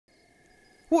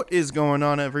What is going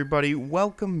on, everybody?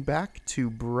 Welcome back to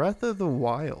Breath of the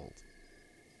Wild.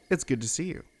 It's good to see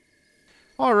you.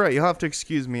 Alright, you'll have to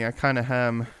excuse me. I kind of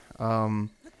am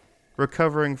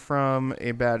recovering from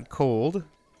a bad cold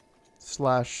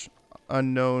slash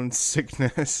unknown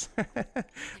sickness.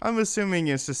 I'm assuming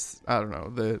it's just, I don't know,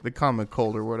 the common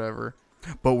cold or whatever.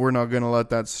 But we're not going to let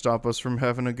that stop us from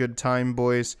having a good time,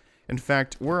 boys. In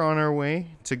fact, we're on our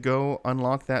way to go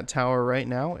unlock that tower right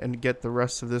now and get the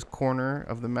rest of this corner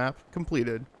of the map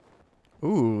completed.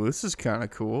 Ooh, this is kind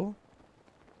of cool.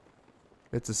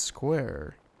 It's a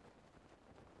square.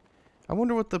 I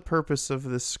wonder what the purpose of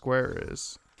this square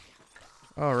is.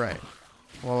 Alright.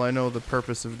 Well, I know the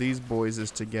purpose of these boys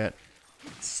is to get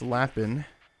slapping.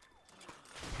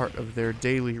 Part of their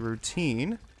daily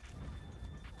routine.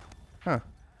 Huh.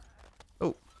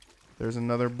 Oh, there's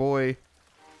another boy.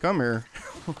 Come here.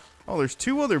 Oh, there's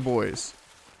two other boys.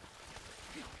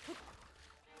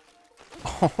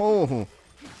 Oh.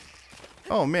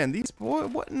 Oh, man, these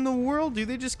boys, what in the world? Do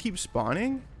they just keep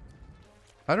spawning?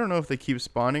 I don't know if they keep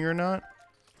spawning or not,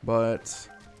 but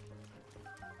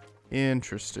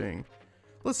interesting.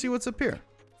 Let's see what's up here.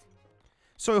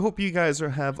 So I hope you guys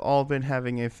have all been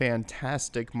having a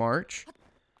fantastic March.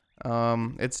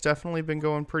 It's definitely been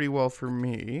going pretty well for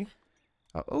me.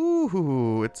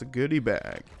 Ooh, it's a goodie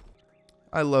bag.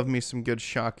 I love me some good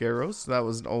shock arrows. So that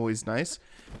was always nice.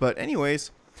 But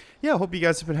anyways, yeah, I hope you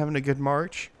guys have been having a good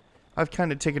March. I've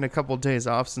kind of taken a couple days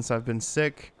off since I've been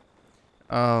sick.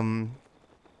 So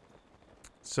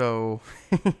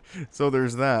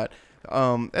there's that.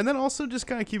 And then also just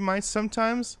kind of keep in mind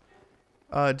sometimes,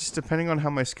 just depending on how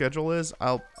my schedule is,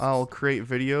 I'll create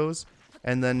videos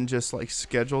and then just like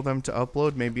schedule them to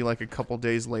upload maybe like a couple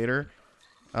days later.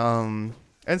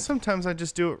 And sometimes I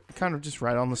just do it kind of just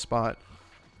right on the spot.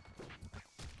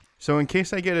 So in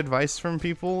case I get advice from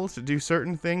people to do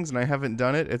certain things and I haven't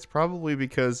done it, it's probably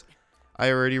because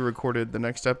I already recorded the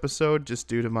next episode just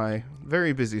due to my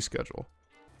very busy schedule.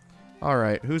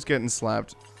 Alright, who's getting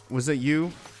slapped? Was it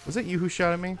you? Was it you who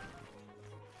shot at me?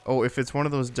 Oh, if it's one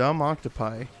of those dumb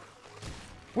octopi.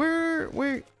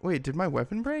 Wait, did my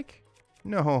weapon break?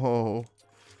 No.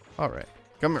 Alright,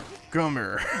 come here. Come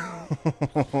here.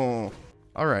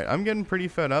 Alright, I'm getting pretty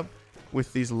fed up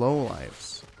with these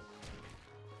lowlifes.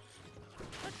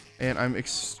 And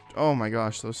oh my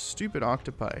gosh, those stupid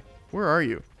octopi. Where are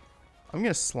you? I'm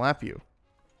gonna slap you.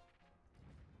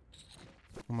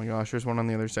 Oh my gosh, there's one on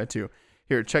the other side too.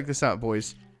 Here, check this out,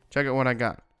 boys. Check out what I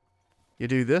got. You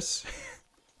do this.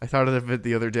 I thought of it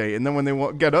the other day. And then when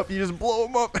they get up, you just blow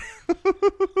them up.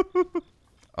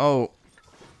 Oh.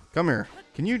 Come here.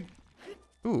 Can you...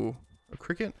 Ooh, a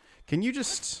cricket? Can you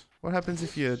just... What happens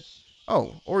if you...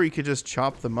 Oh, or you could just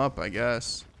chop them up, I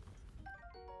guess.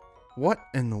 What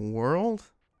in the world?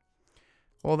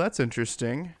 Well, that's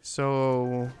interesting.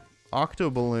 So,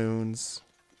 octoballoons.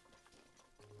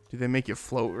 Do they make you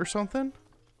float or something?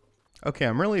 Okay,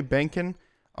 I'm really banking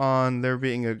on there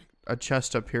being a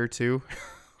chest up here too.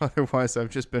 Otherwise, I've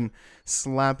just been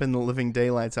slapping the living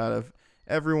daylights out of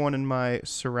everyone in my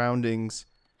surroundings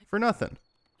for nothing.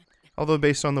 Although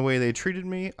based on the way they treated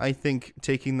me, I think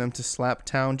taking them to Slap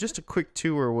Town, just a quick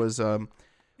tour was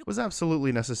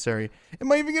absolutely necessary. Am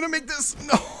I even gonna make this?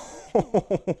 No!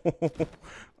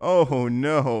 Oh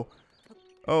no.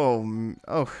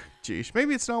 Oh, geesh.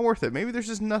 Maybe it's not worth it. Maybe there's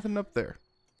just nothing up there.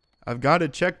 I've got to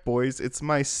check, boys. It's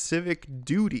my civic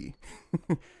duty.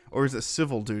 Or is it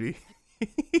civil duty?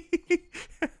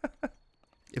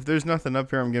 If there's nothing up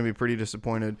here, I'm gonna be pretty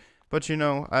disappointed. But you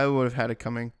know, I would have had it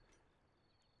coming.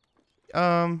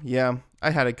 Yeah, I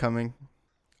had it coming.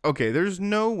 Okay, there's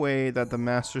no way that the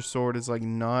Master Sword is like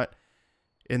not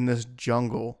in this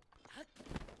jungle.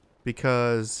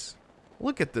 Because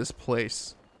look at this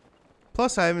place.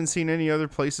 Plus, I haven't seen any other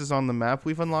places on the map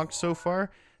we've unlocked so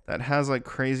far that has like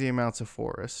crazy amounts of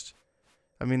forest.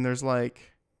 I mean, there's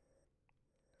like,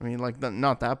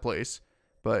 not that place,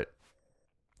 but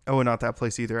oh, not that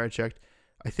place either. I checked.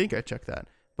 I think I checked that.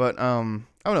 But I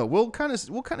don't know. We'll kind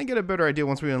of get a better idea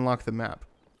once we unlock the map.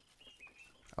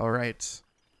 All right.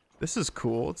 This is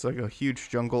cool. It's like a huge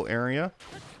jungle area.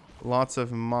 Lots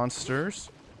of monsters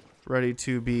ready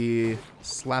to be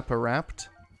slap-a-wrapped.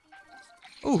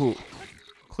 Ooh,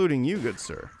 including you, good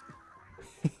sir.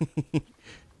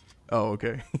 Oh,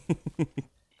 okay.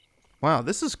 Wow,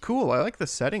 this is cool. I like the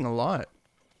setting a lot.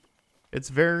 It's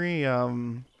very,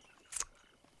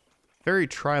 very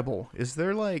tribal. Is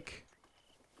there like...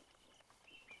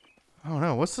 I don't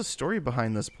know. What's the story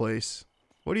behind this place?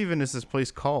 What even is this place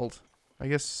called? I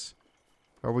guess...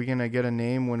 Are we gonna get a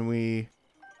name when we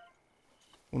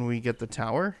get the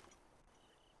tower?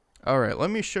 Alright, let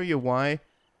me show you why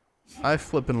I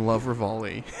flippin' love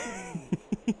Revali.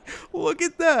 Look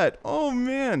at that. Oh,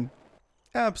 man.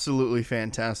 Absolutely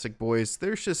fantastic, boys.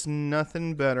 There's just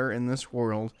nothing better in this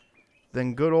world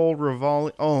than good old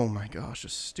Revali. Oh, my gosh. A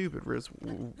stupid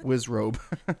Wizrobe.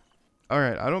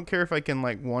 Alright, I don't care if I can,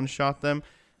 like, one-shot them.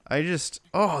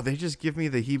 Oh, they just give me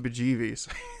the heebie-jeebies.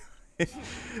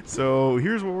 So,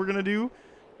 here's what we're gonna do.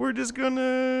 We're just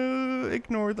gonna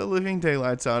ignore the living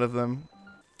daylights out of them.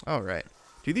 Alright.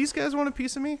 Do these guys want a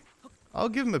piece of me? I'll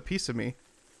give them a piece of me.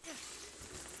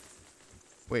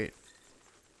 Wait.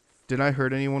 Did I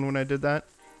hurt anyone when I did that?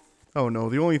 Oh no,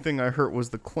 the only thing I hurt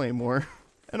was the claymore.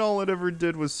 And all it ever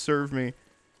did was serve me.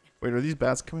 Wait, are these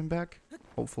bats coming back?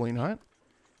 Hopefully not.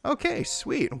 Okay,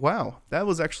 sweet. Wow, that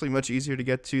was actually much easier to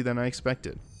get to than I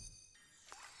expected.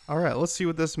 Alright, let's see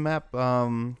what this map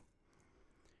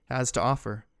has to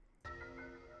offer.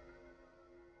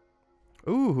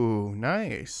 Ooh,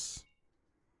 nice.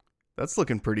 That's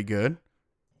looking pretty good.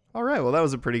 Alright, well that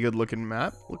was a pretty good looking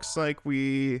map. Looks like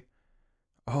we...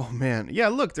 Oh man, yeah,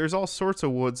 look, there's all sorts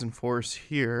of woods and forests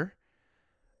here.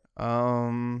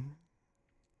 Wow,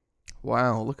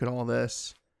 look at all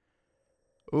this.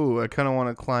 Ooh, I kind of want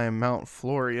to climb Mount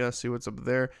Floria, see what's up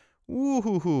there.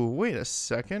 Ooh, wait a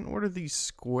second. What are these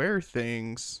square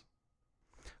things?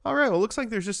 Alright, well, looks like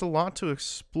there's just a lot to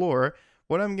explore.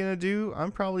 What I'm going to do,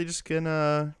 I'm probably just going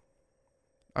to...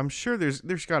 I'm sure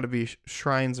there's got to be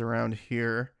shrines around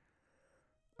here.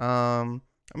 I'm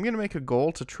going to make a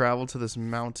goal to travel to this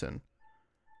mountain.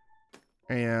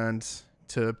 And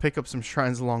to pick up some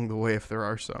shrines along the way if there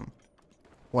are some.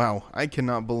 Wow, I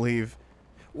cannot believe...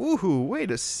 Woohoo,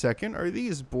 wait a second. Are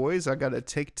these boys I gotta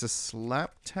take to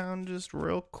Slaptown just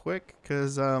real quick?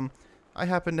 Because, I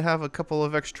happen to have a couple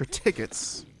of extra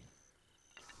tickets.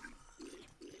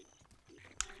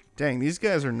 Dang, these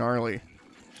guys are gnarly.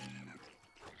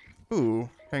 Ooh,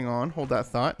 hang on. Hold that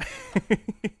thought.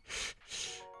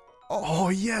 Oh,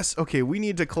 yes. Okay, we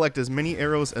need to collect as many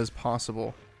arrows as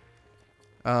possible.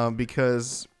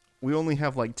 Because we only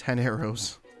have like 10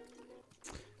 arrows.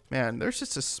 Man, there's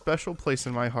just a special place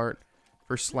in my heart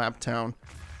for Slaptown.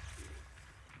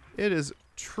 It is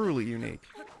truly unique.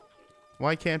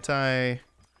 Why can't I...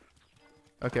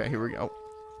 Okay, here we go.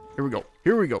 Here we go.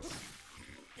 Here we go.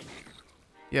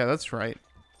 Yeah, that's right.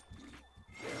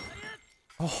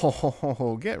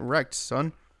 Oh, get wrecked,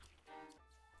 son.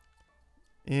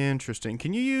 Interesting.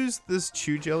 Can you use this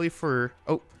chew jelly for...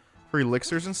 Oh, for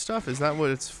elixirs and stuff? Is that what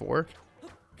it's for?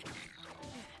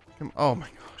 Oh my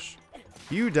gosh.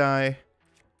 You die.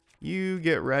 You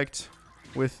get wrecked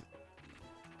with...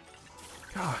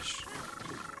 Gosh.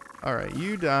 Alright,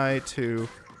 you die too.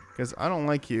 Because I don't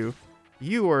like you.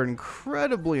 You are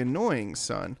incredibly annoying,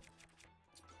 son.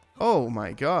 Oh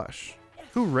my gosh.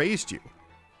 Who raised you?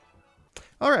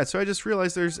 Alright, so I just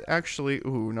realized there's actually...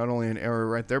 Ooh, not only an arrow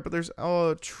right there, but there's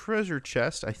a treasure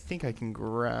chest I think I can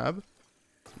grab.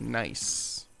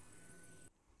 Nice.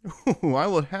 Ooh, I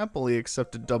will happily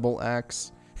accept a double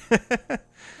axe.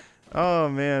 Oh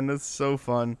man, that's so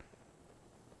fun.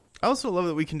 I also love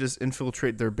that we can just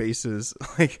infiltrate their bases.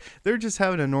 Like, they're just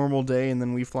having a normal day and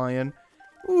then we fly in.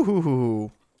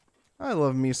 Ooh, I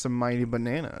love me some mighty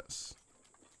bananas.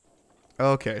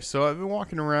 Okay, so I've been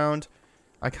walking around.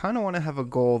 I kind of want to have a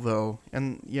goal though.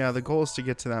 And yeah, the goal is to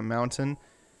get to that mountain.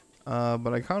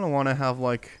 But I kind of want to have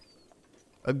like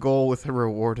a goal with a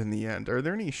reward in the end. Are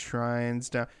there any shrines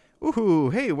down? Ooh,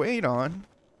 hey, wait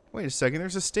a second,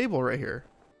 there's a stable right here.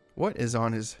 What is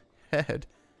on his head?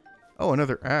 Oh,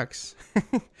 another axe.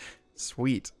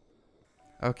 Sweet.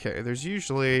 Okay, there's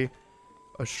usually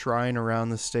a shrine around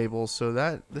the stable, so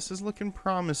this is looking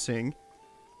promising.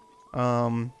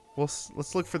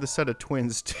 Let's look for the set of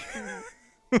twins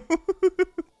too.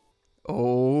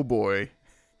 Oh boy.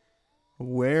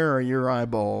 Where are your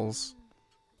eyeballs?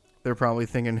 They're probably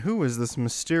thinking, who is this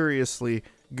mysteriously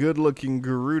good-looking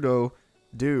Gerudo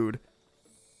dude?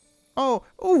 Oh,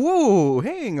 whoa,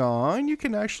 hang on.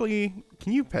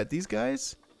 Can you pet these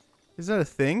guys? Is that a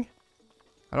thing?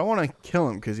 I don't want to kill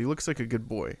him because he looks like a good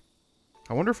boy.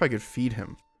 I wonder if I could feed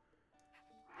him.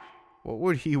 What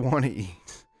would he want to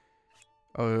eat?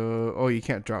 Oh, you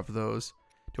can't drop those.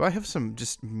 Do I have some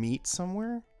just meat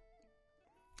somewhere?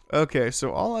 Okay,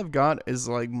 so all I've got is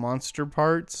like monster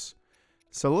parts.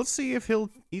 So let's see if he'll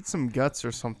eat some guts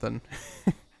or something.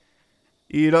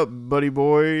 Eat up, buddy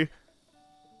boy.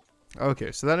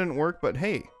 Okay, so that didn't work, but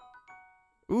hey.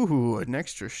 Ooh, an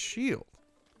extra shield.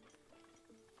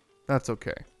 That's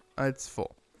okay. It's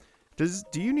full.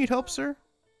 Do you need help, sir?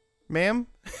 Ma'am?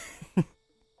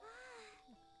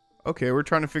 Okay, we're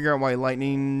trying to figure out why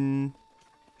lightning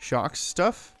shocks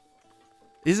stuff.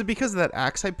 Is it because of that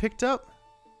axe I picked up?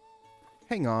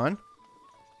 Hang on.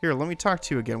 Here, let me talk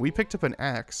to you again. We picked up an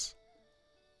axe.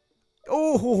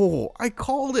 Oh, I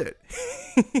called it.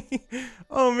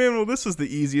 Oh man, well this was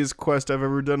the easiest quest I've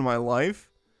ever done in my life.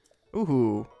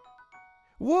 Ooh.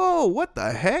 Whoa, what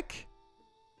the heck?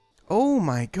 Oh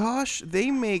my gosh,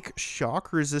 they make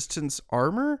shock resistance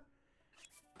armor?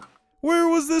 Where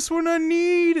was this when I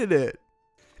needed it?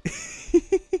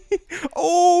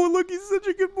 Oh, look, he's such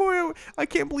a good boy. I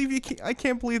can't believe I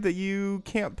can't believe that you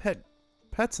can't pet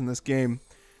pets in this game.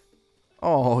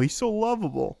 Oh, he's so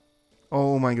lovable.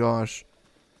 Oh my gosh.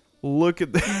 Look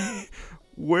at that.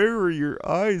 Where are your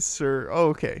eyes, sir? Oh,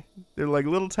 okay. They're like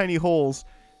little tiny holes.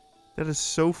 That is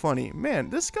so funny. Man,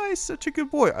 this guy is such a good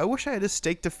boy. I wish I had a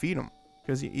steak to feed him,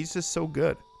 because he's just so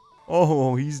good.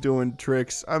 Oh, he's doing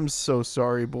tricks. I'm so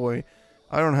sorry, boy.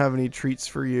 I don't have any treats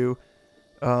for you.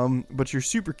 But you're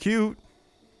super cute.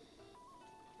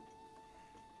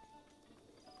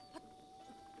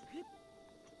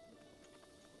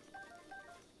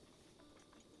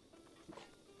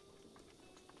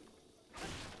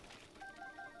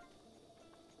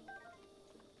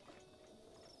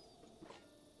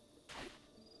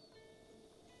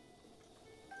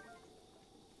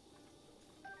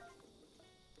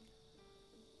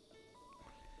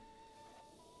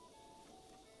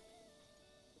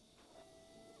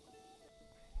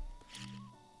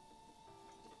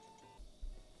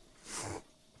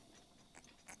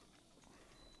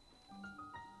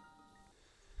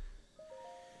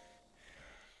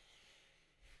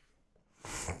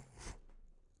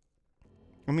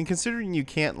 I mean, considering you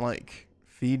can't, like,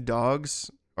 feed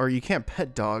dogs, or you can't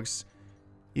pet dogs,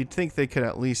 you'd think they could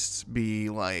at least be,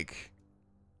 like,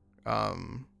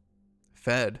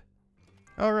 fed.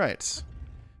 Alright.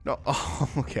 No, oh,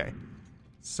 okay.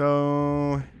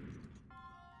 So,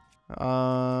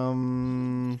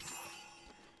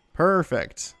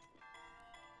 perfect.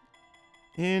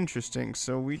 Interesting.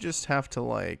 So we just have to,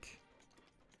 like,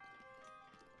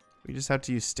 we just have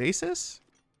to use stasis?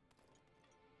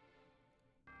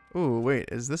 Ooh, wait,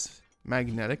 is this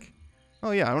magnetic?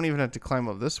 Oh yeah, I don't even have to climb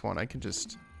up this one. I can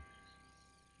just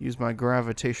use my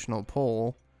gravitational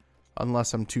pull,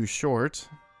 unless I'm too short.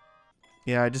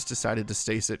 Yeah, I just decided to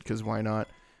stasis it, because why not?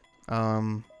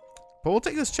 But we'll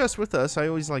take this chest with us. I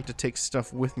always like to take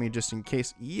stuff with me just in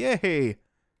case. Yay!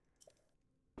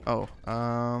 Oh,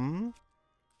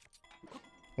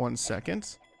 1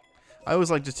 second. I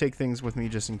always like to take things with me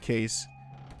just in case.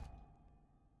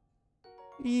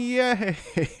 Yay!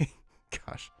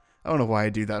 Gosh, I don't know why I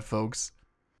do that, folks.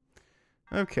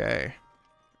 Okay.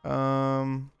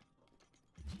 Kinda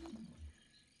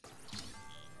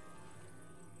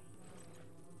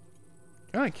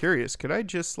curious, could I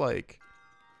just, like...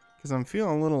 Because I'm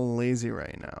feeling a little lazy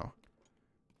right now.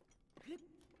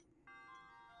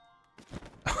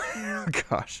 Oh,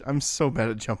 gosh, I'm so bad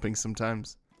at jumping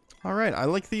sometimes. Alright, I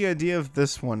like the idea of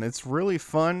this one. It's really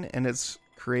fun, and it's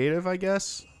creative, I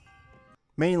guess.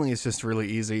 Mainly, it's just really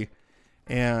easy.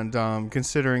 And,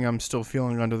 considering I'm still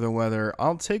feeling under the weather,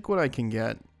 I'll take what I can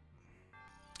get.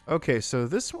 Okay, so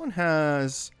this one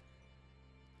has...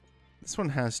 This one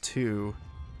has 2.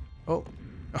 Oh.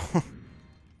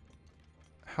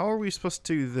 How are we supposed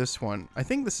to do this one? I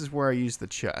think this is where I use the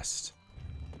chest.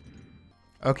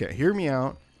 Okay, hear me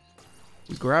out.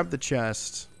 We grab the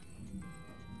chest.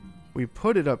 We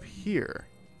put it up here.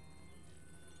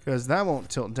 Because that won't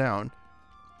tilt down.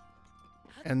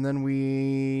 And then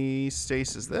we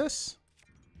stasis this.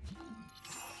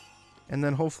 And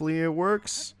then hopefully it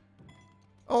works.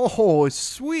 Oh,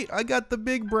 sweet. I got the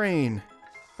big brain.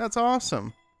 That's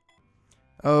awesome.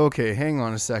 Okay, hang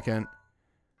on a second.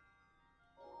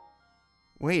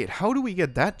 Wait, how do we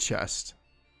get that chest?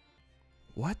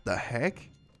 What the heck?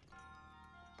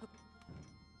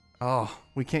 Oh,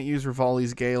 we can't use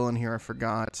Rivali's Gale in here, I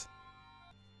forgot.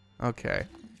 Okay.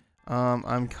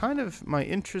 I'm kind of, my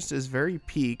interest is very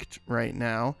piqued right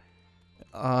now.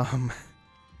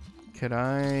 Could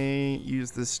I use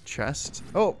this chest?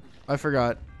 Oh, I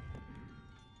forgot.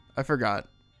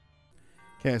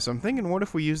 Okay, so I'm thinking, what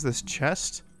if we use this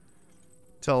chest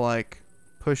to, like,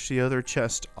 push the other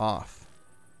chest off?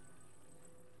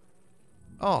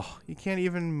 Oh, you can't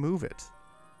even move it.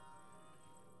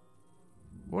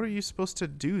 What are you supposed to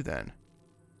do then?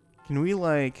 Can we,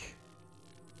 like...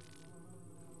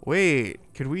 Wait,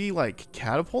 could we, like,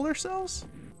 catapult ourselves?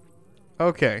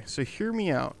 Okay, so hear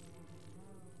me out.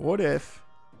 What if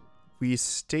we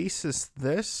stasis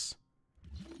this,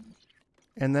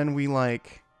 and then we,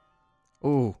 like...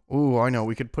 Ooh, I know,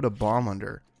 we could put a bomb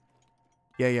under.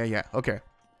 Yeah, okay.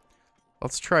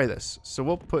 Let's try this. So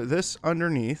we'll put this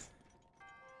underneath,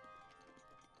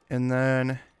 and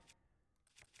then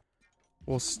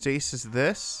we'll stasis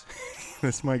this.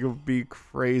 This might be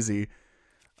crazy.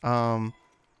 And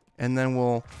then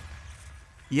we'll...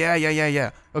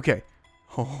 Yeah. Okay.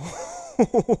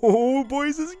 Oh,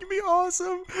 boys, this is gonna be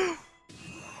awesome.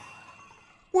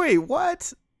 Wait,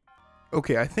 what?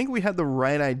 Okay, I think we had the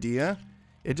right idea.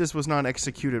 It just was not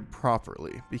executed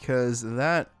properly, because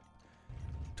that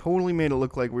totally made it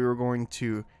look like we were going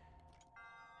to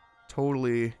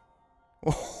totally...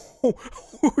 Oh,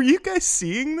 are you guys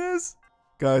seeing this?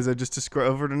 Guys, I just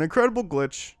discovered an incredible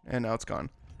glitch, and now it's gone.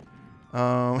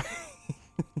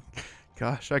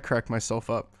 Gosh, I cracked myself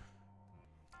up.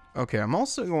 Okay, I'm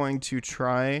also going to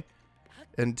try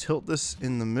and tilt this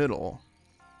in the middle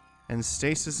and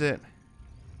stasis it.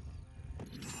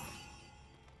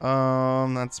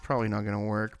 That's probably not gonna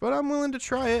work, but I'm willing to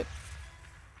try it.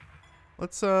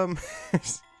 Let's, I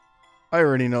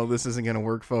already know this isn't gonna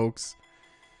work, folks.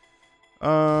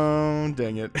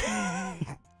 Dang it.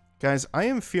 Guys, I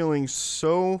am feeling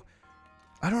so...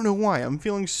 I don't know why. I'm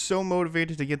feeling so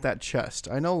motivated to get that chest.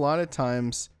 I know a lot of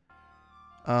times...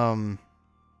 A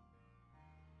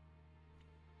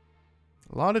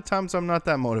lot of times I'm not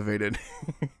that motivated.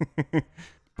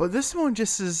 But this one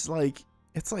just is like...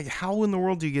 It's like, how in the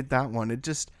world do you get that one? It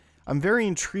just... I'm very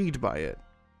intrigued by it.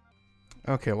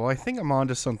 Okay, well, I think I'm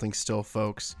onto something still,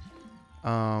 folks.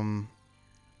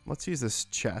 Let's use this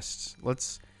chest.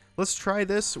 Let's try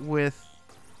this with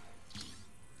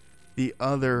the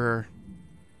other...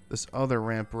 This other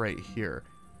ramp right here.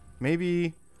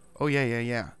 Maybe... Oh,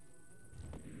 yeah.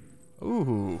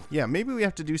 Ooh, yeah, maybe we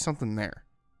have to do something there.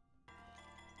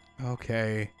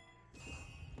 Okay.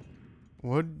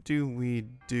 What do we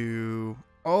do?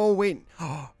 Oh, wait.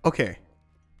 Okay.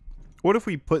 What if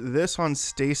we put this on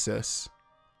stasis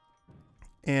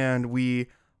and we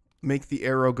make the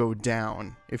arrow go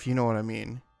down, if you know what I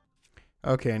mean?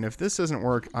 Okay, and if this doesn't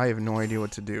work, I have no idea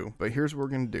what to do. But here's what we're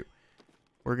going to do.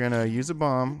 We're going to use a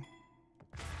bomb.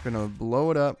 We're going to blow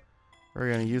it up. We're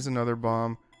going to use another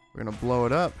bomb. We're going to blow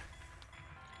it up.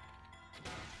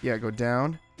 Yeah, go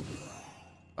down.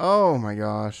 Oh my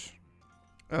gosh.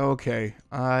 Okay,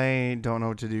 I don't know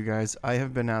what to do, guys. I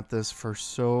have been at this for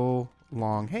so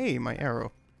long. Hey, my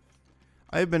arrow.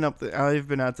 I've been at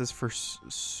this for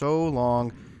so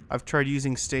long. I've tried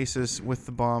using stasis with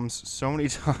the bombs so many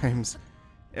times.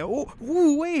 Oh,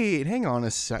 ooh, wait, hang on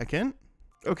a second.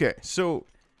 Okay, so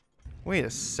wait a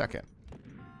second.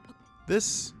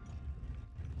 This,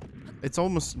 it's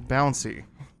almost bouncy.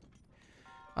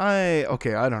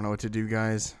 Okay, I don't know what to do,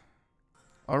 guys.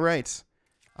 All right.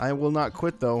 I will not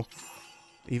quit, though,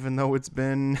 even though it's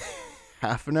been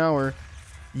half an hour.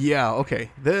 Yeah, okay.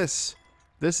 This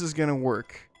is gonna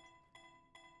work.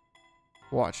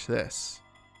 Watch this.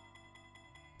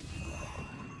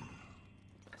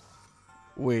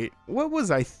 Wait, what was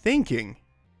I thinking?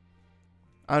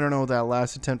 I don't know what that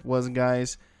last attempt was,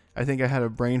 guys. I think I had a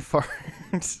brain fart.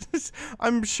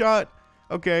 I'm shot.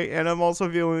 Okay, and I'm also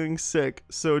feeling sick,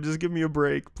 so just give me a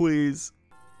break, please.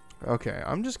 Okay,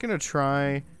 I'm just gonna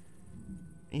try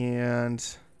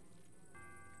and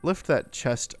lift that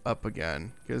chest up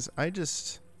again, because I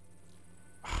don't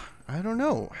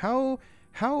know. How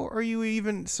are you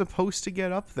even supposed to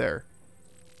get up there?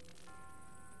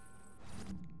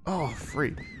 Oh,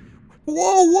 free.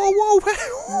 Whoa,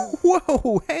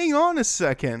 hang on a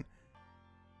second.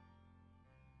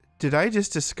 Did I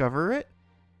just discover it?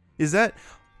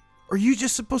 Are you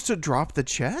just supposed to drop the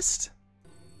chest?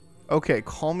 Okay,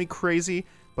 call me crazy,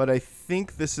 but I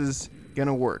think this is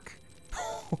gonna work.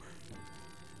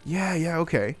 Yeah,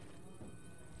 okay.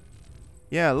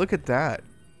 Yeah, look at that.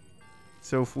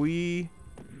 So if we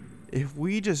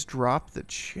just drop the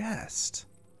chest.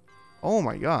 Oh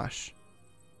my gosh.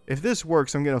 If this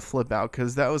works, I'm gonna flip out,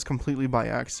 because that was completely by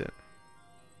accident.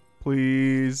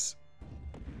 Please.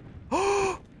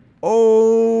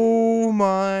 Oh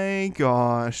my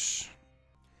gosh.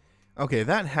 Okay,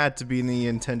 that had to be the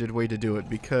intended way to do it,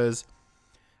 because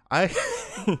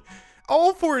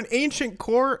all for an ancient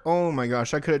core? Oh my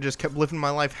gosh, I could have just kept living my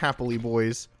life happily,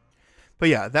 boys. But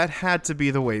yeah, that had to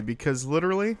be the way, because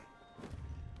literally...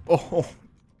 Oh,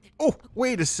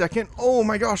 wait a second. Oh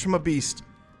my gosh, I'm a beast.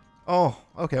 Oh,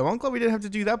 okay, well, I'm glad we didn't have to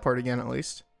do that part again, at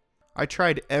least. I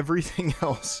tried everything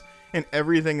else, and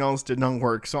everything else did not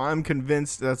work, so I'm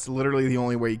convinced that's literally the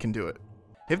only way you can do it.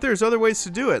 If there's other ways to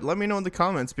do it, let me know in the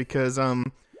comments, because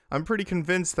I'm pretty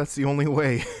convinced that's the only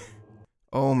way.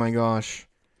 Oh my gosh.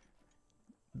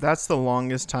 That's the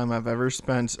longest time I've ever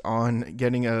spent on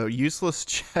getting a useless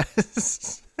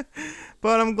chest.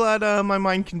 But I'm glad my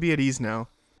mind can be at ease now.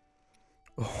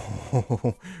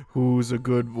 Oh, who's a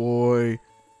good boy?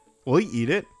 Will he eat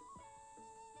it?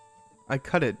 I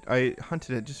cut it. I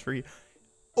hunted it just for you.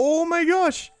 Oh my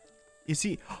gosh! Is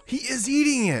he? He is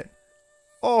eating it.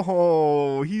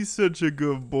 Oh, he's such a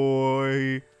good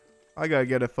boy. I gotta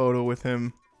get a photo with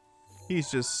him. He's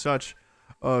just such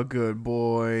a good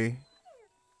boy.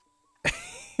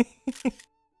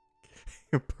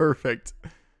 Perfect.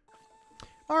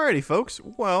 Alrighty, folks.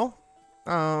 Well,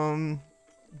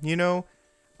 you know,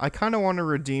 I kind of want to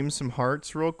redeem some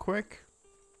hearts real quick.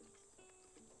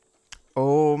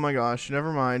 Oh my gosh,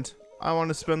 never mind. I want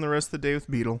to spend the rest of the day with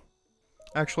Beetle.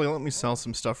 Actually, let me sell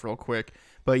some stuff real quick.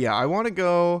 But yeah, I want to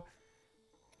go...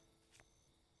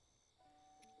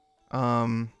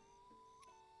 I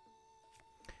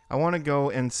want to go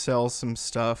and sell some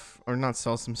stuff. Or not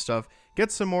sell some stuff. Get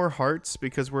some more hearts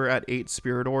because we're at 8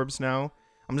 spirit orbs now.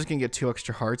 I'm just going to get 2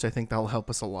 extra hearts. I think that'll help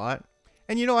us a lot.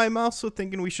 And you know, I'm also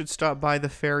thinking we should stop by the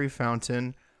fairy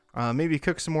fountain. Maybe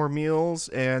cook some more meals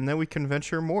and then we can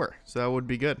venture more. So that would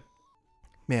be good.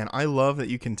 Man, I love that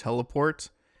you can teleport.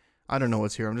 I don't know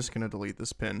what's here. I'm just going to delete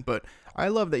this pin. But I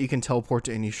love that you can teleport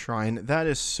to any shrine. That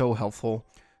is so helpful.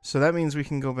 So that means we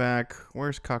can go back.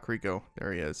 Where's Kakariko?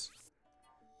 There he is.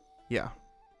 Yeah.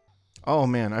 Oh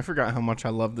man, I forgot how much I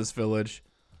love this village.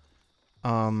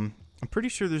 I'm pretty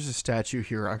sure there's a statue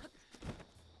here.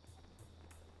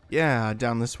 Yeah,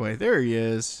 down this way. There he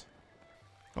is.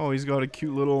 Oh, he's got a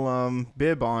cute little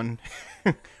bib on.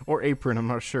 Or apron, I'm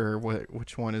not sure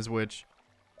which one is which.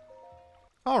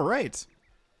 Alright.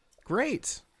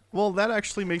 Great. Well, that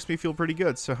actually makes me feel pretty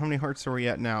good. So how many hearts are we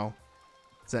at now?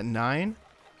 Is that 9?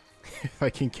 If I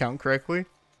can count correctly.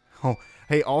 Oh,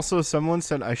 hey, also someone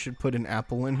said I should put an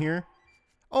apple in here.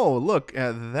 Oh, look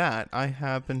at that. I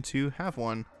happen to have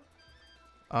one.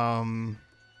 I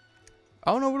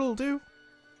don't know what it'll do.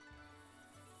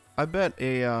 I bet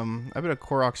a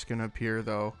Korok's gonna appear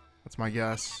though. That's my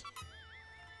guess.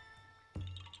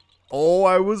 Oh,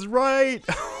 I was right.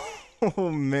 Oh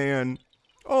man.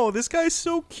 Oh, this guy's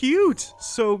so cute.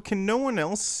 So can no one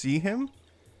else see him?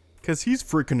 Cause he's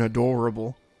freaking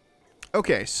adorable.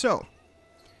 Okay, so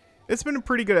it's been a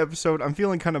pretty good episode. I'm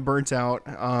feeling kind of burnt out.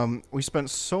 We spent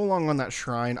so long on that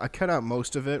shrine. I cut out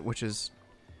most of it, which is,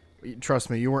 trust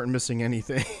me, you weren't missing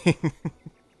anything.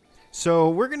 So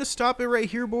we're going to stop it right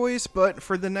here, boys. But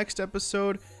for the next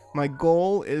episode, my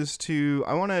goal is to,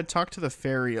 I want to talk to the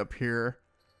fairy up here.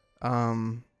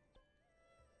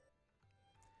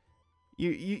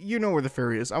 You know where the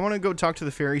fairy is. I want to go talk to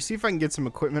the fairy, see if I can get some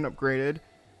equipment upgraded.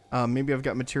 Maybe I've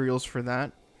got materials for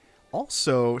that.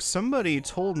 Also, somebody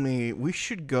told me we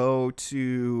should go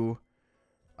to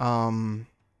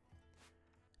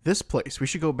this place. We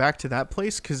should go back to that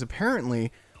place because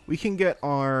apparently we can get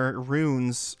our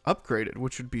runes upgraded,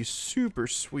 which would be super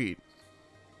sweet.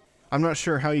 I'm not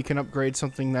sure how you can upgrade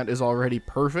something that is already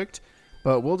perfect,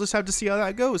 but we'll just have to see how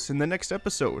that goes in the next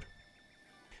episode.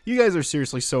 You guys are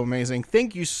seriously so amazing.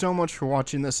 Thank you so much for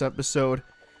watching this episode.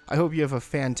 I hope you have a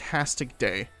fantastic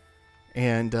day.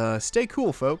 And stay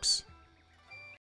cool, folks.